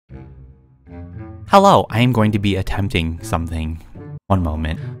Hello, I am going to be attempting something. One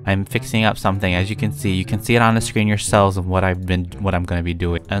moment. I'm fixing up something. As you can see it on the screen yourselves of what I'm gonna be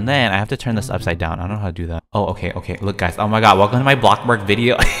doing. And then I have to turn this upside down. I don't know how to do that. Oh, okay. Look guys. Oh my god, welcome to my Bloxburg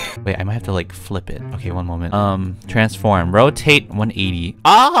video. Wait, I might have to like flip it. Okay, one moment. Transform. Rotate 180.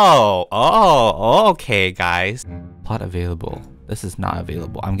 Oh, okay guys. Plot available. This is not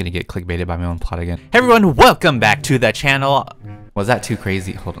available. I'm gonna get clickbaited by my own plot again. Hey everyone, welcome back to the channel. Was that too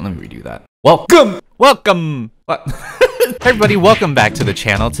crazy? Hold on, let me redo that. Welcome! What? Hey everybody, welcome back to the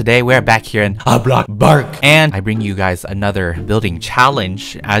channel. Today we're back here in Bloxburg, and I bring you guys another building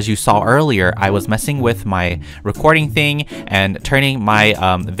challenge. As you saw earlier, I was messing with my recording thing and turning my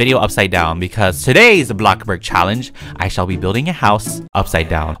video upside down, because today's Bloxburg challenge, I shall be building a house upside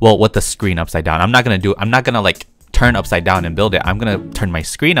down. Well, with the screen upside down. I'm not gonna like turn upside down and build it. I'm gonna turn my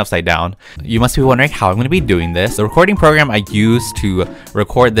screen upside down. You must be wondering how I'm gonna be doing this. The recording program I use to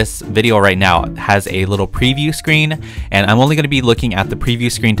record this video right now has a little preview screen, and I'm only gonna be looking at the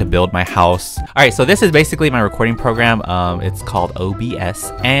preview screen to build my house. Alright, so this is basically my recording program. It's called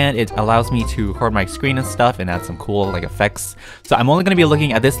OBS, and it allows me to record my screen and stuff and add some cool like effects. So I'm only gonna be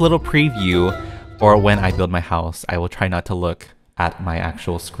looking at this little preview for when I build my house. I will try not to look at my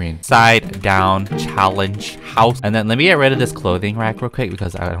actual screen. Side down challenge house. And then let me get rid of this clothing rack real quick,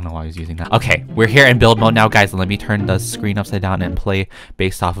 because I don't know why I was using that. Okay, we're here in build mode now guys, and let me turn the screen upside down and play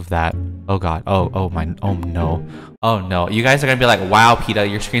based off of that. Oh god. Oh no, you guys are gonna be like, wow Peta,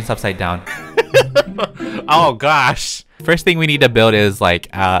 your screen's upside down. Oh gosh. First thing we need to build is like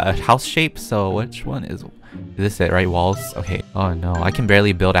a house shape. So which one is this it, right? Walls. Okay. Oh no, I can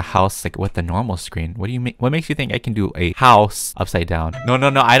barely build a house like with the normal screen. What do you mean? What makes you think I can do a house upside down? No,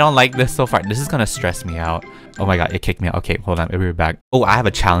 I don't like this so far. This is gonna stress me out. Oh my god, it kicked me out. Okay, hold on, we'll be back. Oh, I have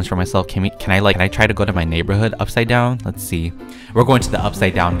a challenge for myself. Can I try to go to my neighborhood upside down? Let's see. We're going to the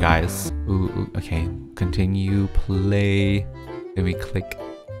upside down, guys. Ooh, okay. Continue, play. Then we click.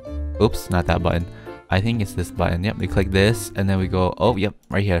 Oops, not that button. I think it's this button. Yep, we click this and then we go, oh yep,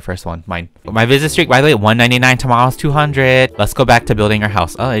 right here, the first one, mine. My visit streak, by the way, 199, tomorrow's 200. Let's go back to building our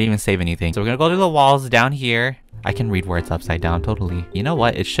house. Oh, I didn't even save anything. So we're gonna go to the walls down here. I can read where it's upside down, totally. You know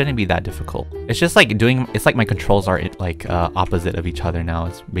what? It shouldn't be that difficult. It's just like it's like my controls are like opposite of each other now.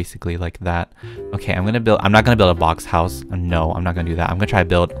 It's basically like that. Okay, I'm not gonna build a box house. No, I'm not gonna do that. I'm gonna try to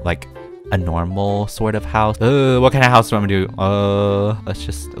build like a normal sort of house. What kind of house do I'm gonna do? Let's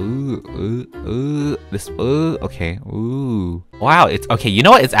just okay. Wow, it's okay. You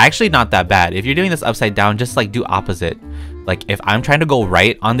know what? It's actually not that bad. If you're doing this upside down, just like do opposite. Like if I'm trying to go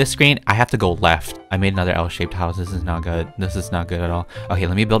right on this screen, I have to go left. I made another L-shaped house. This is not good. This is not good at all. Okay,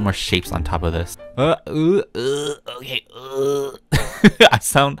 let me build more shapes on top of this. Okay. I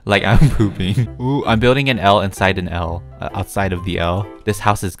sound like I'm pooping. Ooh, I'm building an L inside an L, outside of the L. This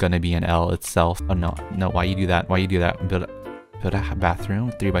house is gonna be an L itself. Oh no, why you do that? Build a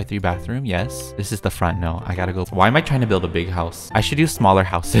bathroom, 3x3 bathroom. Yes. This is the front. No, I gotta go. Why am I trying to build a big house? I should do smaller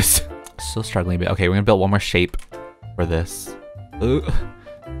houses. Still struggling a bit. Okay, we're gonna build one more shape for this.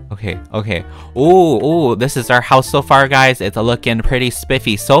 Okay. Oh, this is our house so far, guys. It's looking pretty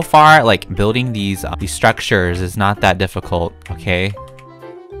spiffy so far. Like building these structures is not that difficult. Okay,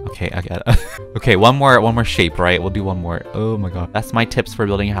 I got it. Okay, one more shape, right? We'll do one more. Oh my god, that's my tips for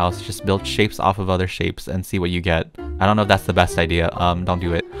building a house. Just build shapes off of other shapes and see what you get. I don't know if that's the best idea. Don't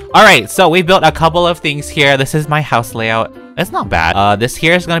do it. All right, so we built a couple of things here. This is my house layout. It's not bad. This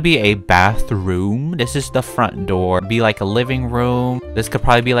here is gonna be a bathroom. This is the front door. Be like a living room. This could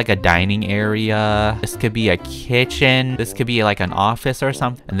probably be like a dining area. This could be a kitchen. This could be like an office or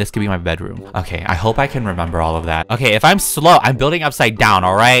something. And this could be my bedroom. Okay, I hope I can remember all of that. Okay, if I'm slow, I'm building upside down,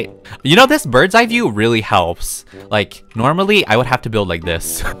 all right? You know, this bird's eye view really helps. Like, normally I would have to build like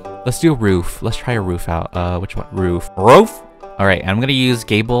this. Let's do a roof. Let's try a roof out. Which one? Roof. All right, I'm gonna use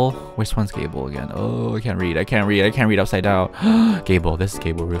gable. Which one's gable again? Oh, I can't read upside down. Gable, this is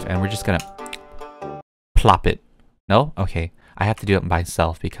gable roof. And we're just gonna plop it. No? Okay, I have to do it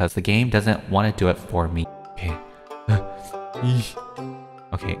myself because the game doesn't want to do it for me. Okay.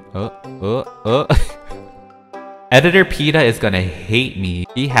 Okay. Editor Peta is gonna hate me.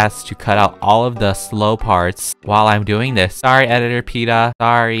 He has to cut out all of the slow parts while I'm doing this. Sorry, Editor Peta.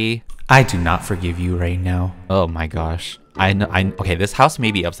 Sorry. I do not forgive you right now. Oh my gosh. I know. Okay, this house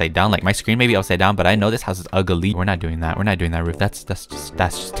may be upside down. Like my screen may be upside down, but I know this house is ugly. We're not doing that. We're not doing that roof. That's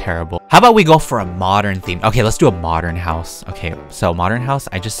just terrible. How about we go for a modern theme? Okay, let's do a modern house. Okay, so modern house,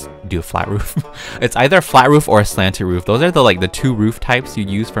 I just do a flat roof. It's either a flat roof or a slanted roof. Those are the two roof types you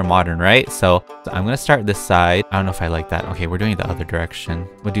use for modern, right? So I'm gonna start this side. I don't know if I like that. Okay, we're doing the other direction.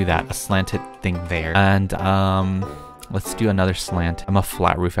 We'll do that. A slanted thing there. And let's do another slant. I'm a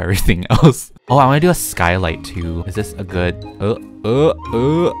flat roof everything else. Oh, I want to do a skylight too. Is this a good...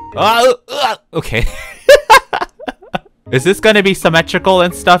 Okay. Is this going to be symmetrical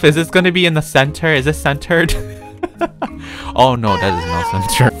and stuff? Is this going to be in the center? Is this centered? Oh no, that is no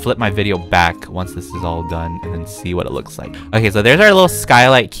center. Flip my video back once this is all done and then see what it looks like. Okay, so there's our little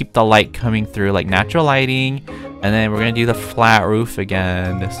skylight. Keep the light coming through, like natural lighting. And then we're gonna do the flat roof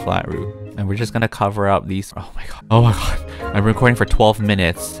again, this flat roof. And we're just gonna cover up these. Oh my god. Oh my god. I'm recording for 12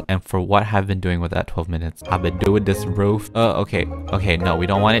 minutes. And for what have I been doing with that 12 minutes? I've been doing this roof. Okay. Okay, no, we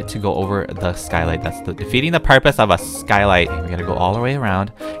don't want it to go over the skylight. That's defeating the purpose of a skylight. We gotta go all the way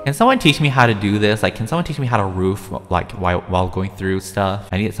around. Can someone teach me how to do this? Like, can someone teach me how to roof, like, while going through stuff?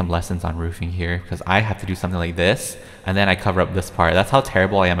 I need some lessons on roofing here, because I have to do something like this. And then I cover up this part. That's how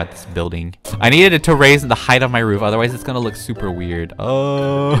terrible I am at this building. I needed it to raise the height of my roof, otherwise it's gonna look super weird.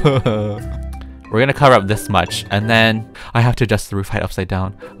 Oh. We're gonna cover up this much, and then I have to adjust the roof height upside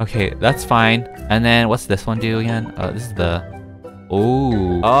down. Okay, that's fine. And then what's this one do again? This is the...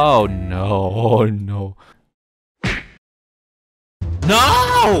 Oh no. Oh no.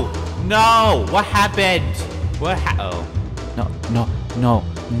 No! No! What happened? Oh.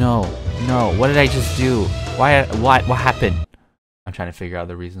 No. What did I just do? What happened? I'm trying to figure out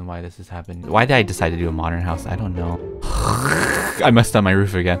the reason why this has happened. Why did I decide to do a modern house? I don't know. I messed up my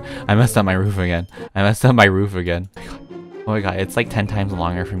roof again. Oh my god, it's like 10 times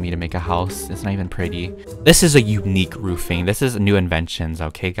longer for me to make a house. It's not even pretty. This is a unique roofing. This is new inventions,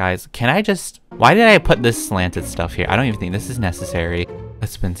 okay guys? Why did I put this slanted stuff here? I don't even think this is necessary.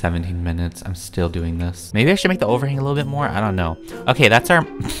 It's been 17 minutes. I'm still doing this. Maybe I should make the overhang a little bit more. I don't know. Okay, that's our...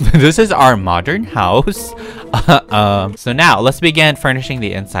 This is our modern house. So now, let's begin furnishing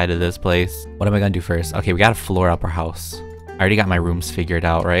the inside of this place. What am I gonna do first? Okay, we gotta floor up our house. I already got my rooms figured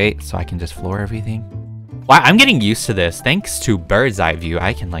out, right? So I can just floor everything. Wow, I'm getting used to this. Thanks to bird's eye view,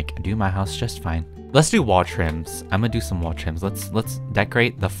 I can like do my house just fine. Let's do wall trims. I'm gonna do some wall trims. Let's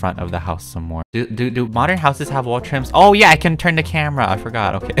decorate the front of the house some more. Do modern houses have wall trims? Oh yeah, I can turn the camera. I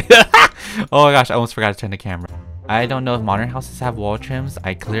forgot. Okay. Oh my gosh, I almost forgot to turn the camera. I don't know if modern houses have wall trims.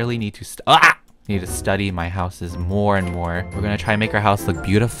 I clearly need to study my houses more and more. We're gonna try and make our house look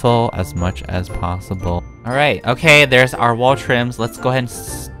beautiful as much as possible. All right. Okay, there's our wall trims. Let's go ahead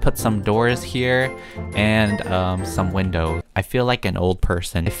and put some doors here and some windows. I feel like an old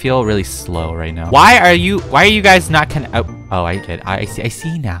person. I feel really slow right now. Why are you guys not oh, I get it. I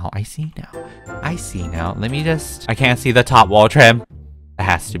see now. Let me just... I can't see the top wall trim. It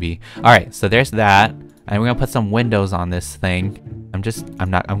has to be. All right, so there's that. And we're gonna put some windows on this thing. I'm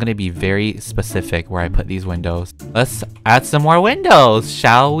gonna be very specific where I put these windows. Let's add some more windows,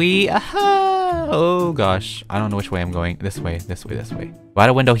 shall we? Oh gosh, I don't know which way I'm going. This way. Add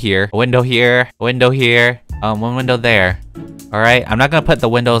a window here, a window here, a window here, one window there. All right, I'm not gonna put the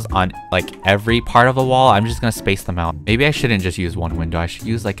windows on like every part of the wall. I'm just gonna space them out. Maybe I shouldn't just use one window. I should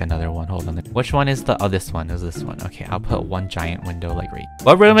use like another one. Hold on. Which one is the... Oh, this one is this one. Okay, I'll put one giant window like right.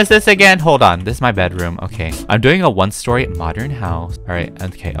 What room is this again? Hold on. This is my bedroom. Okay, I'm doing a one-story modern house. All right.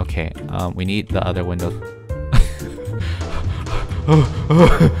 Okay. We need the other window.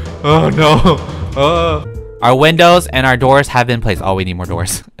 Oh no. Our windows and our doors have been placed. Oh, we need more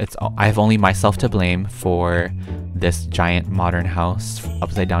doors. I have only myself to blame for this giant modern house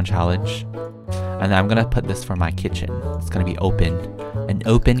upside down challenge. And then I'm gonna put this for my kitchen. It's gonna be open. An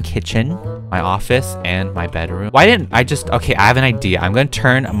open kitchen, my office, and my bedroom. Why didn't I just... Okay, I have an idea. I'm gonna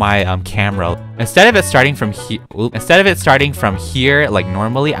turn my camera. Instead of it starting from here, like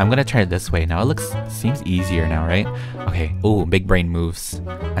normally, I'm gonna turn it this way. Now it seems easier now, right? Okay. Oh, big brain moves.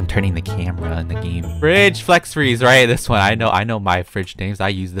 I'm turning the camera in the game. Fridge flex freeze, right? This one. I know my fridge names. I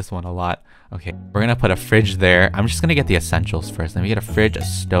use this one a lot. Okay, we're gonna put a fridge there. I'm just gonna get the essentials first. Let me get a fridge, a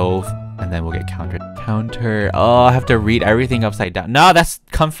stove, and then we'll get counter. Oh, I have to read everything upside down. No, that's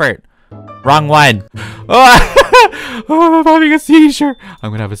comfort. Wrong one. Oh, I'm having a seizure.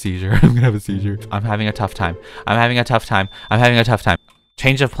 I'm gonna have a seizure. I'm having a tough time.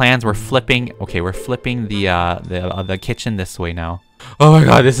 Change of plans. We're flipping. Okay, we're flipping the kitchen this way now. Oh my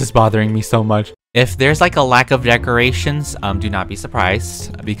god, this is bothering me so much. If there's like a lack of decorations, do not be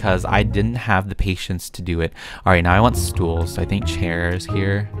surprised because I didn't have the patience to do it. All right, now I want stools. So I think chairs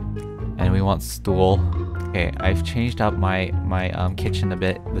here, and we want stool. Okay, I've changed up my kitchen a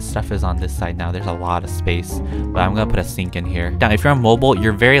bit. The stuff is on this side now. There's a lot of space, but I'm gonna put a sink in here. Now, if you're on mobile,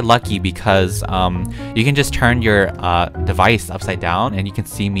 you're very lucky because you can just turn your device upside down and you can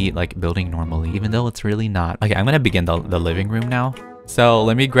see me like building normally, even though it's really not. Okay, I'm gonna begin the living room now. So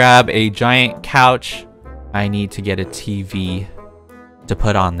let me grab a giant couch. I need to get a TV. to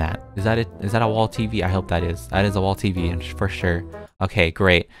put on that. Is that it? Is that a wall TV? I hope that is. That is a wall TV for sure. Okay,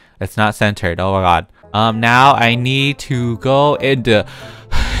 great. It's not centered. Oh my god. Now I need to go into...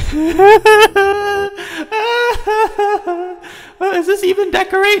 Is this even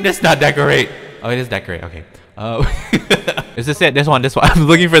decorate? It's not decorate. Oh, it is decorate. Okay. Is this it? This one. I'm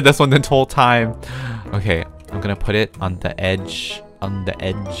looking for this one this whole time. Okay, I'm gonna put it on the edge. I'm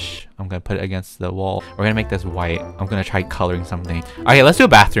gonna put it against the wall. We're gonna make this white. I'm gonna try coloring something. Okay, let's do a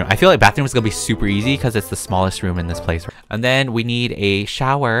bathroom. I feel like bathroom is gonna be super easy because it's the smallest room in this place. And then we need a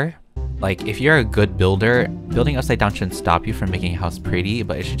shower. Like, if you're a good builder, building upside down shouldn't stop you from making a house pretty,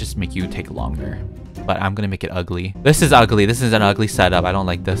 but it should just make you take longer. But I'm gonna make it ugly. This is ugly. This is an ugly setup. I don't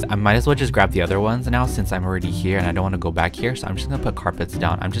like this. I might as well just grab the other ones now since I'm already here and I don't want to go back here. So I'm just gonna put carpets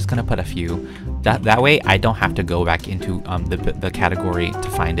down. I'm just gonna put a few. That way I don't have to go back into the category to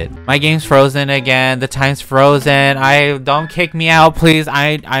find it. My game's frozen again. The time's frozen. Don't kick me out, please.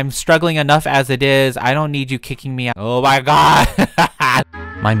 I'm struggling enough as it is. I don't need you kicking me out. Oh my god.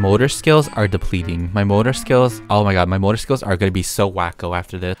 My motor skills are depleting. My motor skills, oh my god, my motor skills are gonna be so wacko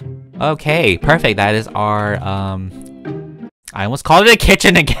after this. Okay, perfect. That is our, I almost called it a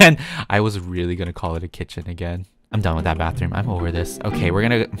kitchen again. I was really gonna call it a kitchen again. I'm done with that bathroom. I'm over this. Okay, we're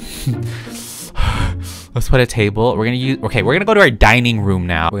gonna, let's put a table. We're gonna go to our dining room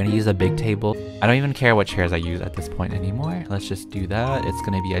now. We're gonna use a big table. I don't even care what chairs I use at this point anymore. Let's just do that. It's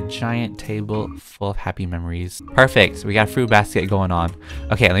gonna be a giant table full of happy memories. Perfect. We got a fruit basket going on.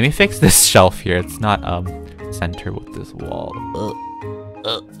 Okay, let me fix this shelf here. It's not center with this wall.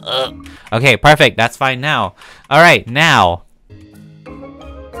 Okay, perfect. That's fine now. All right, now.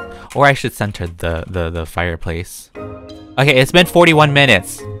 Or I should center the fireplace. Okay, it's been 41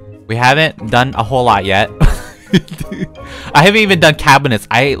 minutes. We haven't done a whole lot yet. I haven't even done cabinets.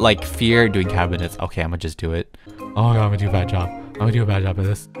 I like fear doing cabinets. Okay, I'm gonna just do it. Oh god, I'm gonna do a bad job. I'm gonna do a bad job of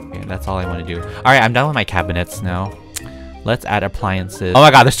this. Okay, that's all I want to do. All right, I'm done with my cabinets now. Let's add appliances. Oh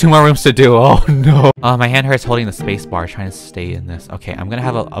my god, there's 2 more rooms to do. Oh no. Oh, my hand hurts holding the space bar trying to stay in this. Okay, I'm gonna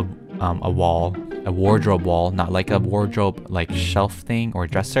have a wall, a wardrobe wall, not like a wardrobe like shelf thing or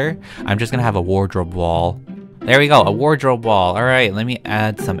dresser. I'm just gonna have a wardrobe wall. There we go, a wardrobe wall. All right, let me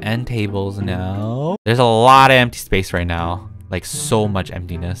add some end tables now. There's a lot of empty space right now. Like, so much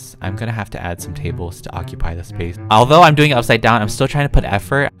emptiness. I'm gonna have to add some tables to occupy the space. Although I'm doing it upside down, I'm still trying to put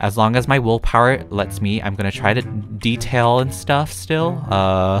effort. As long as my willpower lets me, I'm gonna try to detail and stuff still.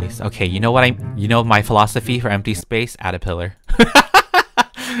 Okay, you know my philosophy for empty space? Add a pillar.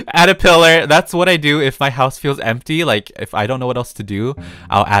 Add a pillar. That's what I do if my house feels empty. Like, if I don't know what else to do,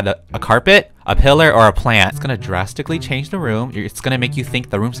 I'll add a carpet, a pillar, or a plant. It's gonna drastically change the room. It's gonna make you think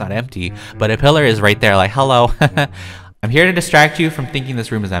the room's not empty, but a pillar is right there like, hello. I'm here to distract you from thinking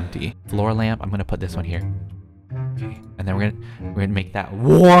this room is empty. Floor lamp, I'm gonna put this one here. Okay, and then we're gonna make that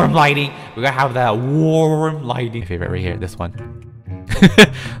warm lighting. We're gonna have that warm lighting. My favorite right here, this one.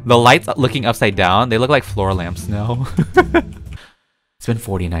 The lights looking upside down, they look like floor lamps now. It's been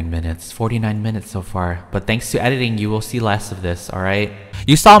 49 minutes. 49 minutes so far. But thanks to editing, you will see less of this, alright?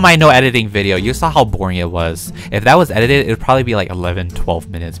 You saw my no editing video. You saw how boring it was. If that was edited, it would probably be like 11, 12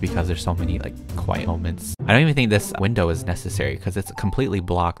 minutes because there's so many like quiet moments. I don't even think this window is necessary because it's completely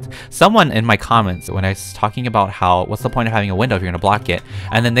blocked. Someone in my comments, when I was talking about how, what's the point of having a window if you're gonna block it?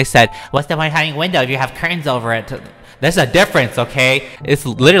 And then they said, what's the point of having a window if you have curtains over it? There's a difference, okay? It's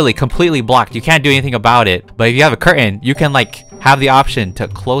literally completely blocked. You can't do anything about it. But if you have a curtain, you can like have the option to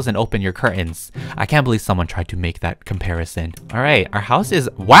close and open your curtains. I can't believe someone tried to make that comparison. All right, our house is,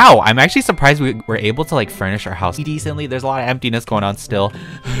 wow, I'm actually surprised we were able to like furnish our house decently. There's a lot of emptiness going on still.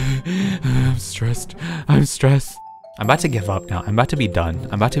 I'm stressed. I'm stressed. I'm about to give up now. I'm about to be done.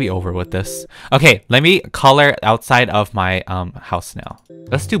 I'm about to be over with this. Okay, let me color outside of my house now.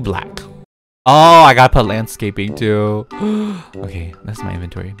 Let's do black. Oh, I gotta put landscaping too. Okay, that's my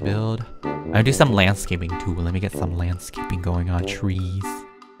inventory. Build. I'm gonna do some landscaping too. Let me get some landscaping going on. Trees.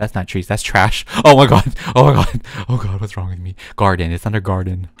 That's not trees, that's trash. Oh my god. Oh my god. Oh god, what's wrong with me? Garden. It's under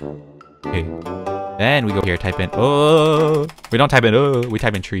garden. Okay. Then we go here, type in, oh. We don't type in, oh. We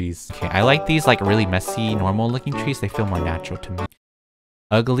type in trees. Okay, I like these like really messy, normal looking trees. They feel more natural to me.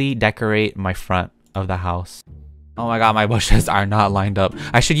 Ugly, decorate my front of the house. Oh my god, my bushes are not lined up.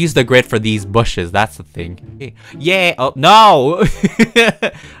 I should use the grid for these bushes. That's the thing. Okay. Yay! Oh, no!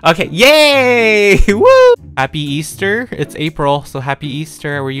 Okay, yay! Woo! Happy Easter. It's April, so happy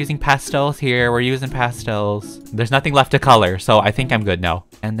Easter. We're using pastels here. We're using pastels. There's nothing left to color, so I think I'm good now.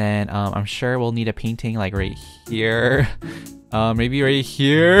 And then I'm sure we'll need a painting like right here. Maybe right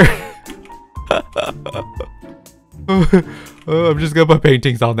here. Oh, I'm just gonna put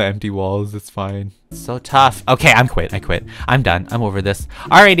paintings on the empty walls. It's fine. So tough. Okay, I quit. I'm done. I'm over this.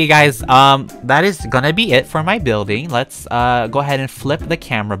 Alrighty, guys. That is gonna be it for my building. Let's go ahead and flip the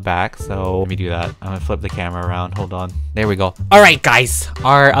camera back. So let me do that. I'm gonna flip the camera around. Hold on. There we go. Alright, guys.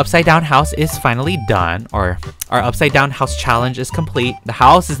 Our upside down house is finally done. Or our upside down house challenge is complete. The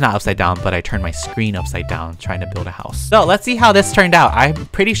house is not upside down, but I turned my screen upside down trying to build a house. So let's see how this turned out. I'm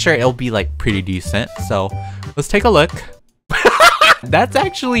pretty sure it'll be like pretty decent. So let's take a look. That's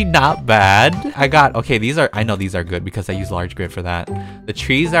actually not bad. Okay, I know these are good because I use large grid for that. The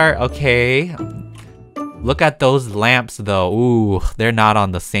trees are okay. Look at those lamps though. Ooh, they're not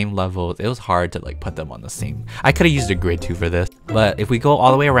on the same levels. It was hard to like put them on the same. I could have used a grid too for this. But if we go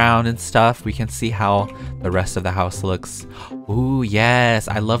all the way around and stuff, we can see how the rest of the house looks. Ooh, yes.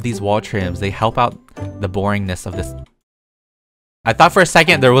 I love these wall trims. They help out the boringness of this. I thought for a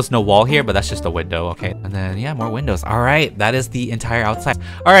second there was no wall here, but that's just a window. Okay, and then yeah, more windows. All right, that is the entire outside.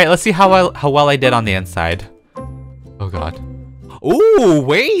 All right, let's see how well I did on the inside. Oh god. Ooh,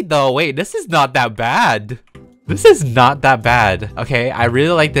 wait, this is not that bad. This is not that bad. Okay, I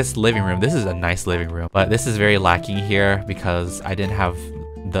really like this living room. This is a nice living room, but this is very lacking here because I didn't have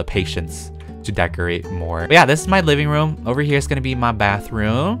the patience to decorate more. But yeah, this is my living room. Over here is gonna be my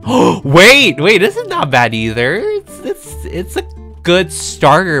bathroom. wait, this is not bad either. It's a good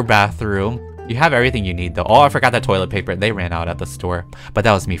starter bathroom. You have everything you need though. Oh, I forgot that toilet paper. They ran out at the store, but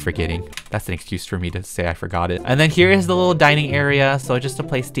that was me forgetting. That's an excuse for me to say I forgot it. And then here is the little dining area. So just a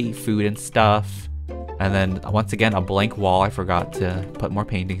place to eat food and stuff. And then once again, a blank wall. I forgot to put more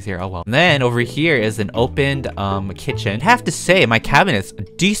paintings here. Oh well. And then over here is an opened kitchen. I have to say my cabinet's a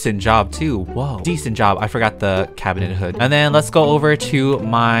decent job too. Whoa, decent job. I forgot the cabinet hood. And then let's go over to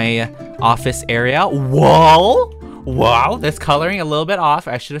my office area. Whoa. Wow, this coloring a little bit off.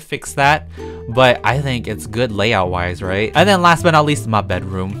 I should have fixed that, but I think it's good layout wise, right? And then last but not least, my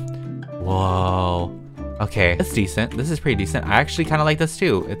bedroom. Whoa. Okay, it's decent. This is pretty decent. I actually kind of like this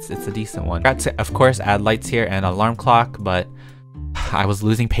too. It's a decent one. Got to, of course, add lights here and an alarm clock, but I was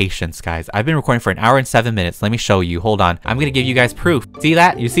losing patience, guys. I've been recording for 1 hour and 7 minutes. Let me show you. Hold on. I'm gonna give you guys proof. See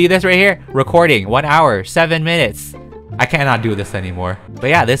that? You see this right here? Recording 1 hour, 7 minutes. I cannot do this anymore. But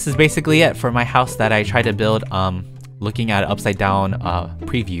yeah, this is basically it for my house that I tried to build looking at upside down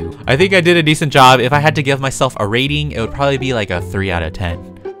preview. I think I did a decent job. If I had to give myself a rating, it would probably be like a 3 out of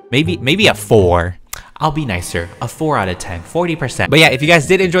 10. Maybe a 4. I'll be nicer. A 4 out of 10, 40%. But yeah, if you guys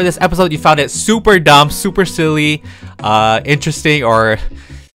did enjoy this episode, you found it super dumb, super silly, interesting, or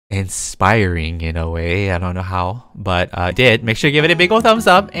inspiring in a way. I don't know how, but did. Make sure you give it a big old thumbs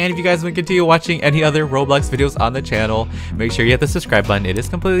up. And if you guys want to continue watching any other Roblox videos on the channel, make sure you hit the subscribe button. It is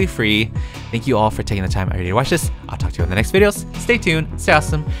completely free. Thank you all for taking the time out of your day to watch this. I'll talk to you in the next videos. Stay tuned. Stay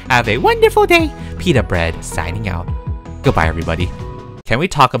awesome. Have a wonderful day. Pita Bread signing out. Goodbye, everybody. Can we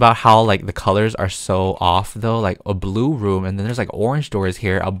talk about how like the colors are so off though? Like a blue room and then there's like orange doors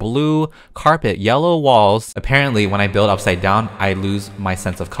here, a blue carpet, yellow walls. Apparently when I build upside down, I lose my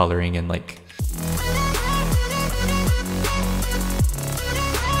sense of coloring and like